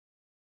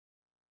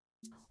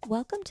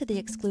Welcome to the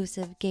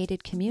exclusive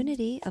gated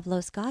community of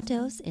Los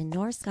Gatos in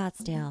North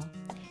Scottsdale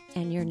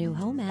and your new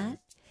home at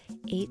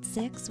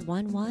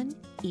 8611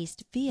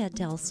 East Via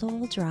del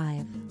Sol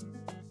Drive.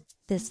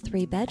 This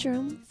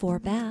 3-bedroom,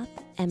 4-bath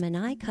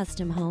M&I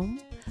custom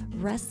home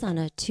rests on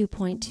a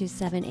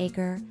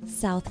 2.27-acre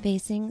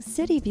south-facing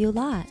city view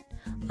lot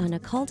on a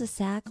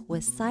cul-de-sac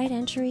with side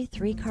entry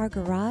 3-car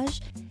garage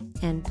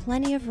and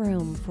plenty of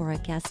room for a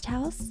guest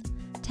house,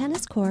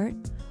 tennis court,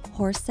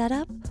 horse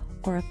setup,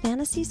 or a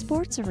fantasy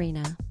sports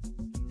arena.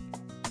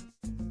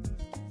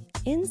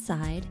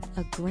 Inside,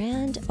 a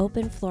grand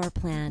open floor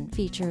plan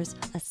features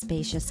a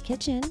spacious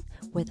kitchen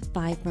with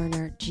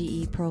 5-burner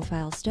GE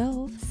profile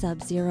stove,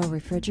 sub-zero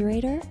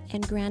refrigerator,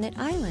 and granite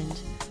island.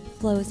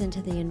 Flows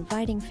into the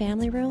inviting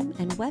family room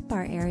and wet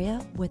bar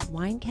area with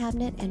wine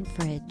cabinet and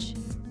fridge.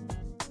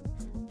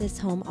 This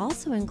home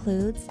also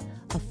includes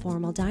a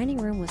formal dining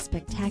room with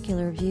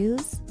spectacular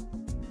views,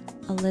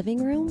 a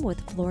living room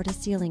with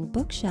floor-to-ceiling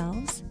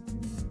bookshelves,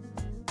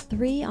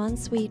 3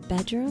 ensuite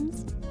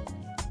bedrooms,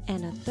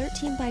 and a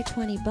 13 by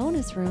 20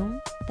 bonus room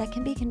that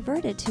can be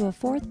converted to a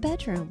 4th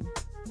bedroom.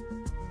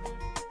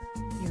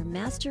 Your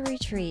master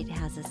retreat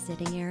has a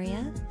sitting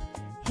area,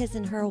 his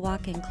and her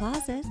walk-in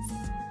closets,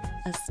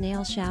 a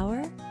snail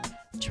shower,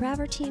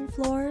 travertine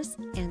floors,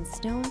 and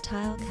stone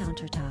tile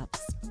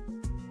countertops.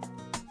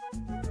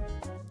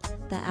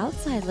 The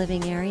outside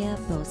living area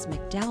boasts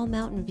McDowell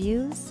Mountain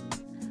views,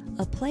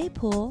 a play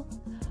pool,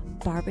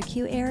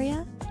 barbecue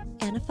area,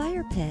 and a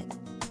fire pit.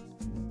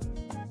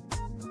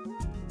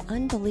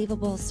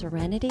 Unbelievable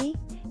serenity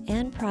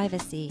and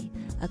privacy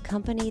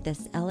accompany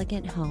this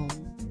elegant home.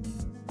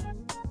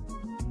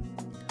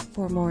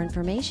 For more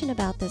information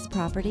about this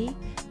property,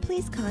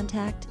 please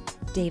contact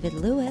David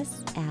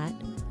Lewis at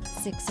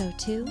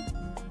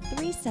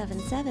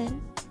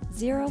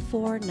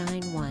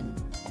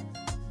 602-377-0491.